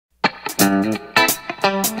Okay,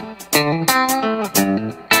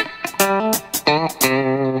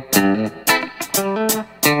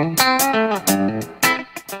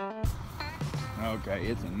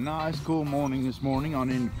 it's a nice cool morning this morning on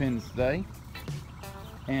Independence Day,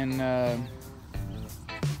 and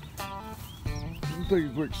we'll take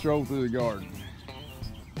a quick stroll through the garden.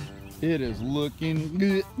 It is looking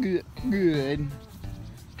good.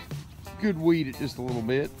 Could weed it just a little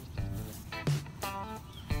bit.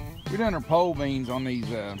 We done our pole beans on these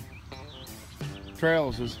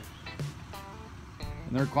trellises,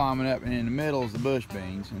 and they're climbing up, and in the middle is the bush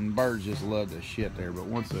beans, and the birds just love this shit there. But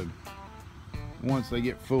once they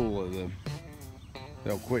get full of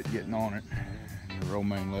they'll quit getting on it. The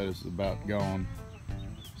romaine lettuce is about gone.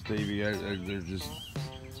 Stevie, they're just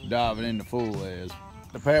diving into full as.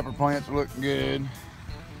 The pepper plants are looking good.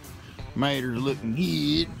 Tomatoes are looking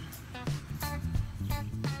good.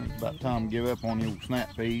 It's about time to give up on the old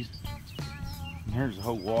snap peas. And here's a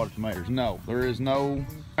whole wad of tomatoes. No, there is no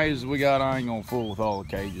tomatoes we got. I ain't gonna fool with all the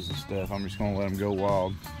cages and stuff. I'm just gonna let them go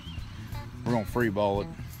wild. We're gonna free ball it.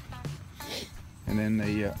 And then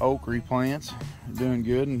the okra plants are doing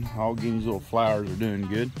good, and all Guinea's little flowers are doing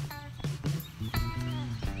good.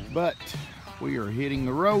 But we are hitting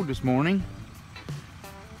the road this morning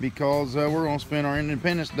because we're going to spend our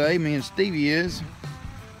Independence Day, me and Stevie is,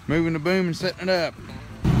 moving the boom and setting it up.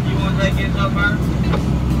 You want to take it up, man?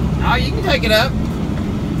 Oh, you can take it up. I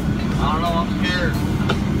don't know, I'm scared.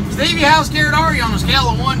 Stevie, how scared are you on a scale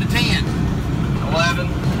of 1 to 10? 11.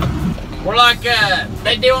 We're like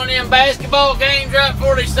they do on them basketball games right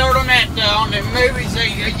before they start on that on the movies.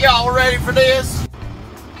 Y'all ready for this?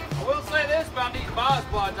 I will say this about these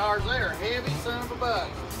bisplat tires, they are heavy son of a buck.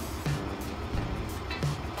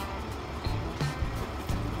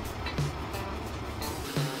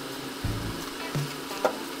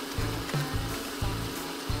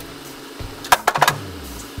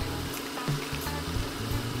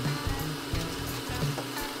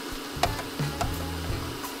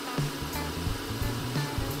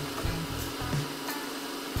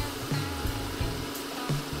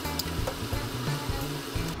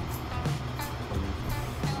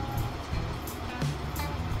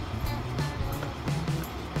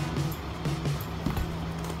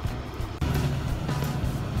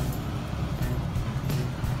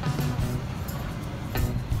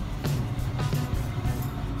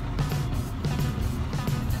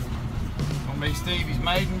 Be Stevie's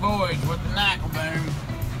maiden voyage with the knuckle boom.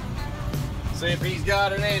 See if he's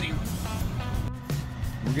got it in him.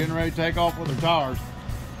 We're getting ready to take off with our tires.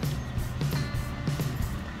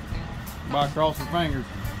 By cross our fingers.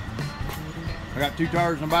 I got 2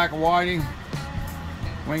 tires in the back of Whitey.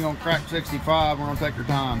 We ain't gonna crack 65. We're gonna take our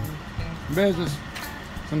time. In business,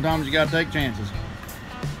 sometimes you gotta take chances.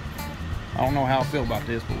 I don't know how I feel about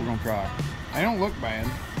this, but we're gonna try. They don't look bad.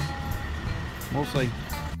 We'll see.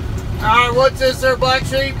 Alright, what's this there, black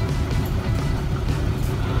sheep?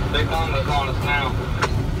 Big one is on us now.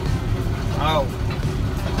 Oh.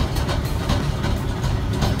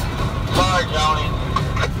 Sorry, Johnny.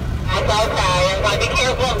 That's okay. Like, be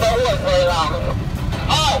careful of the wood very long.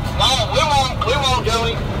 Oh, no, we won't,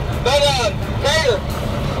 Johnny. But, Tater,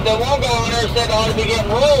 the one guy on there said I ought to be getting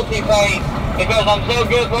royalty paid because I'm so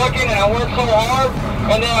good looking and I work so hard,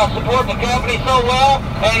 and then I support the company so well,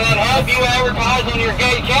 and then have you advertise on your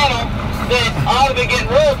gay channel that I ought to be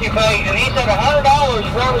getting royalty paid. And he said $100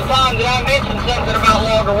 for every time that I mentioned something about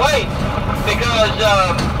longer weight, because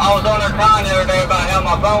I was on there crying the other day about how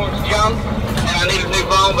my bones jumped and I need a new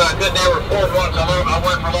bone, but I couldn't ever afford one, so I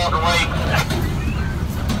went for longer weight.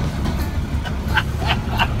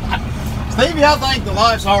 Stevie, I think the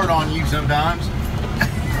life's hard on you sometimes.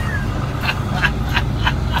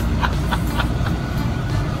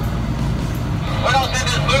 We don't see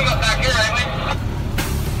this boom up back here, ain't we?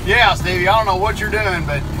 Yeah, Stevie, I don't know what you're doing,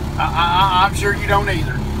 but I'm sure you don't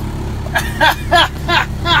either.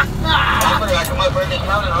 Hopefully I come up here just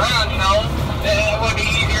turning around, you know. It would be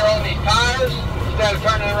easier on these tires instead of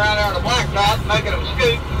turning around there on the blacktop, making them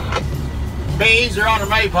scoot. Be easier on the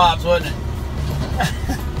Maypops, wouldn't it?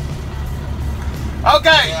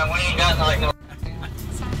 Okay. Yeah, we ain't got like no.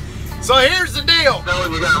 So here's the deal. No,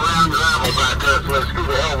 you got round gravel back there, so it's scoot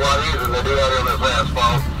a hell of a lot easier than they do out on this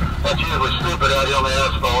asphalt. That's usually stupid out here on the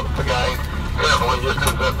asphalt. The guy ain't careful when he just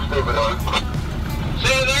does something stupid on it.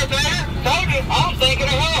 See you there, Tater? Told you, I was thinking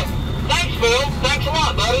ahead. Thanks, Phil. Thanks a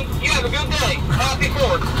lot, buddy. You have a good day. Happy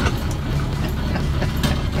 4th.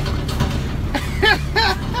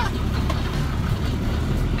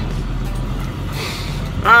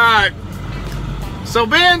 Alright. So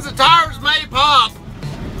Ben's the tires may pop.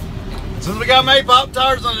 Since we got Maypop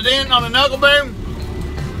tires on the knuckle boom,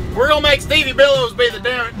 We're gonna make Stevie Billows be the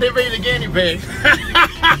guinea pig.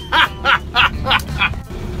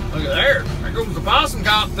 Look at there. There goes the possum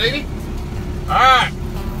cop, Stevie. All right.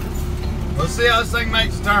 Let's see how this thing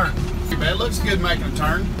makes a turn. It looks good making a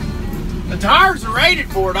turn. The tires are rated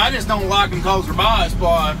for it. I just don't like them cause they're biased,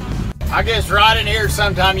 boy. I guess right in here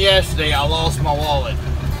sometime yesterday, I lost my wallet.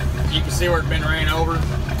 You can see where it's been ran over.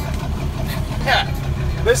 Yeah.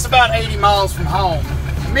 This is about 80 miles from home.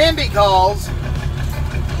 Mindy calls.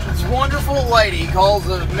 This wonderful lady calls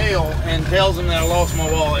the mill and tells them that I lost my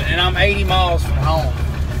wallet, and I'm 80 miles from home.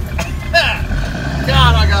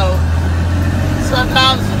 God, I gotta.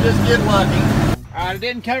 Sometimes you just get lucky. I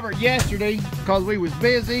didn't cover it yesterday because we was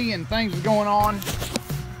busy and things was going on.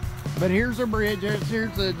 But here's our bridge.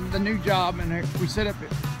 Here's the new job, and we set up,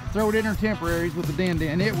 throw it in our temporaries with the dent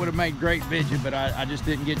in. It would have made great video, but I just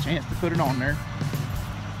didn't get a chance to put it on there.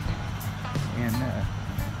 And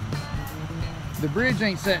the bridge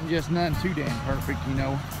ain't setting just none too damn perfect, you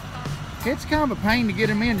know. It's kind of a pain to get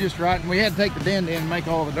them in just right, and we had to take the dent in and make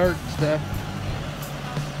all the dirt and stuff.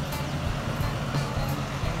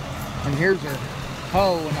 And here's our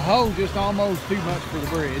hole, and the hole's just almost too much for the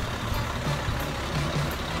bridge.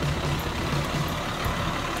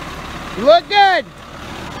 You look good!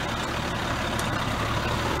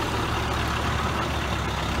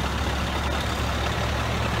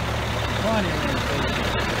 Plenty of room, baby.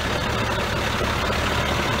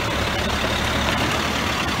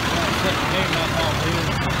 Set the game up off here.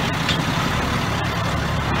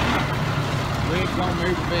 Rig's gonna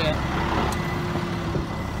move a bit.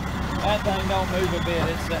 That thing don't move a bit,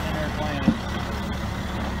 it's sitting in there playing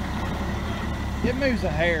it. It moves a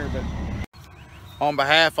hair, but on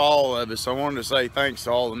behalf of all of us, I wanted to say thanks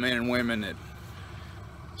to all the men and women that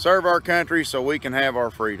serve our country so we can have our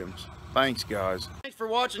freedoms. Thanks, guys. Thanks for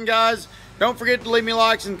watching, guys. Don't forget to leave me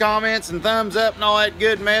likes and comments and thumbs up and all that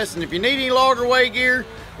good mess. And if you need any Loggerway gear,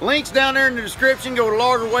 links down there in the description. Go to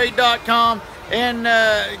loggerway.com and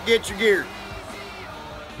get your gear.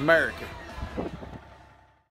 America.